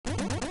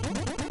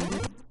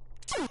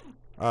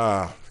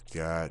Oh,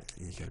 God.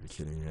 You gotta be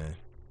kidding me, man.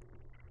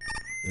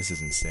 This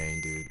is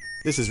insane, dude.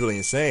 This is really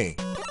insane.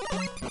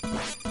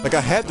 Like, I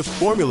had the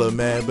formula,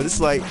 man, but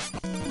it's like...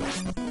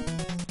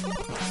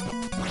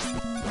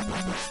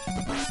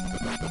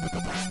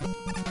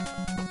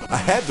 I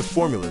had the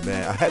formula,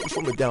 man. I had the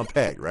formula down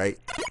pat, right?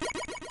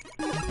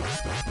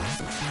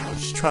 I'm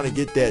just trying to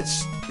get that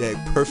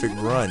perfect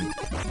run.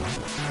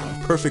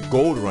 Perfect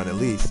gold run, at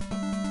least.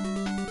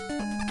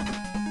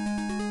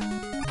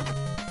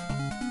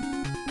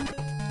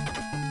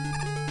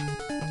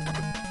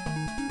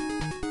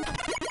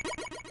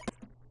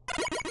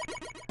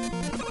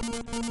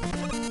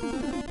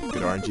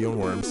 Good RNG on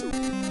worms.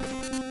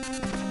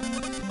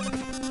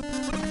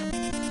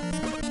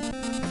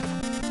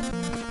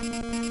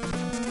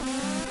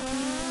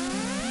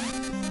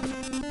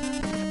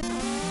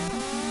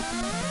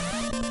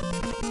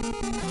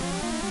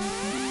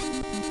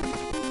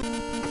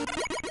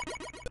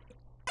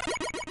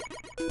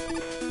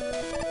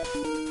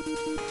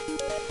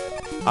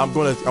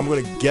 I'm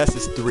gonna guess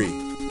it's 3,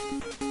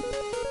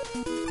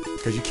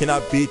 because you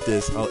cannot beat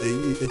this.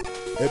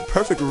 A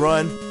perfect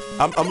run.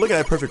 I'm looking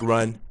at a perfect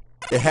run.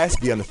 It has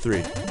to be under 3.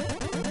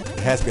 It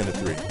has to be under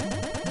 3.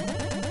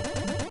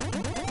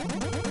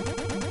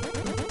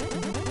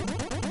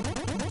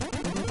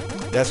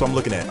 That's what I'm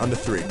looking at. Under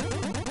 3.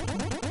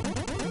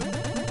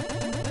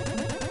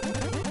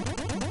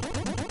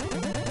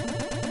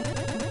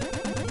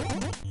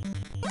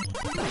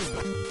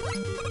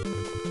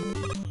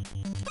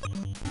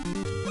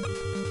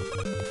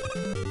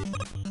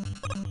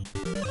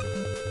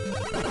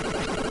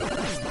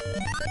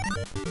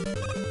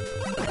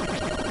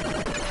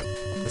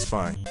 That's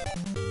fine.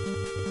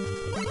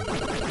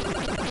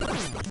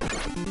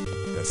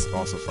 That's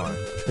also fine.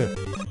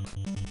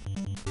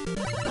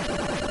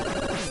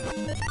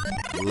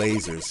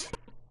 Lasers.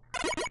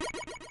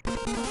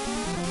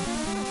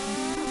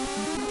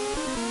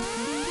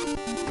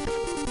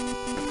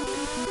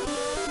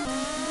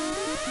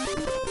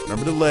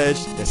 Remember the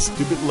ledge, that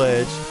stupid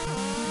ledge.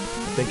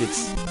 I think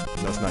it's...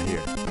 No, it's not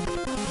here.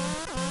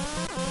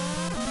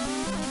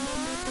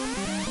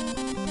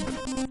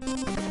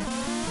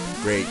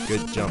 Great,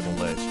 good jump on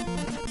ledge.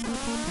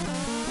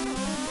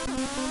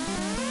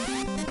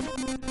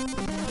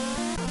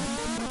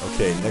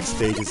 Okay, next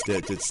stage is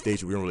the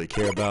stage we don't really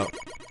care about.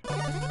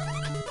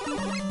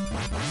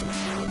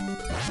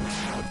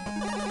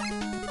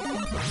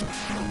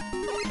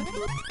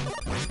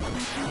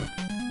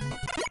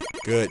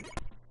 Good.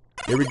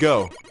 Here we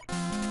go.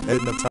 Had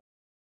enough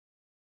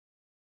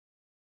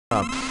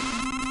time.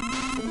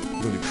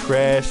 We're gonna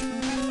crash.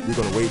 We're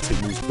gonna wait till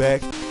it moves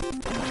back.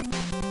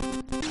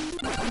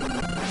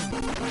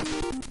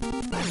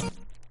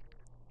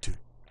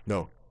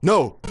 No.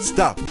 No!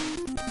 Stop!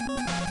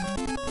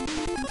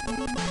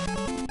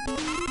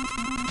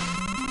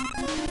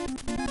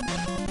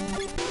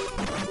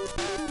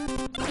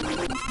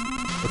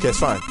 Okay, it's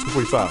fine.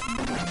 245.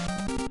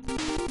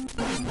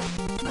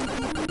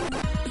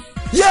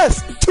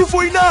 Yes!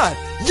 249!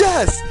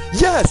 Yes!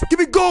 Yes! Give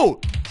me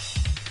gold!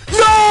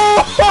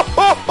 No!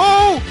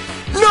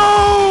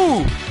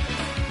 No!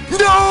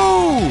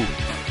 No!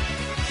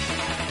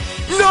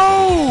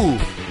 No!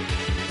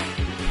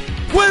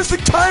 When's the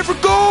time for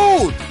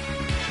gold?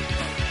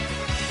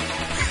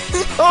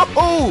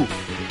 No!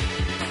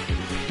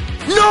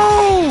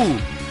 No!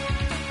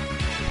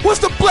 What's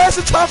the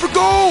blasted time for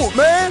gold,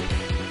 man?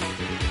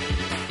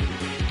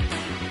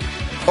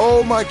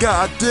 Oh my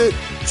God, I did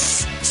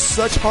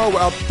such hard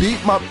work. I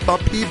beat my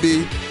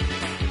PB.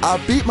 I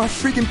beat my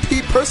freaking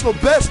personal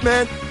best,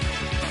 man.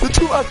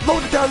 I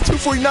loaded down to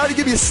 249 to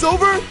give me a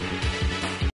silver?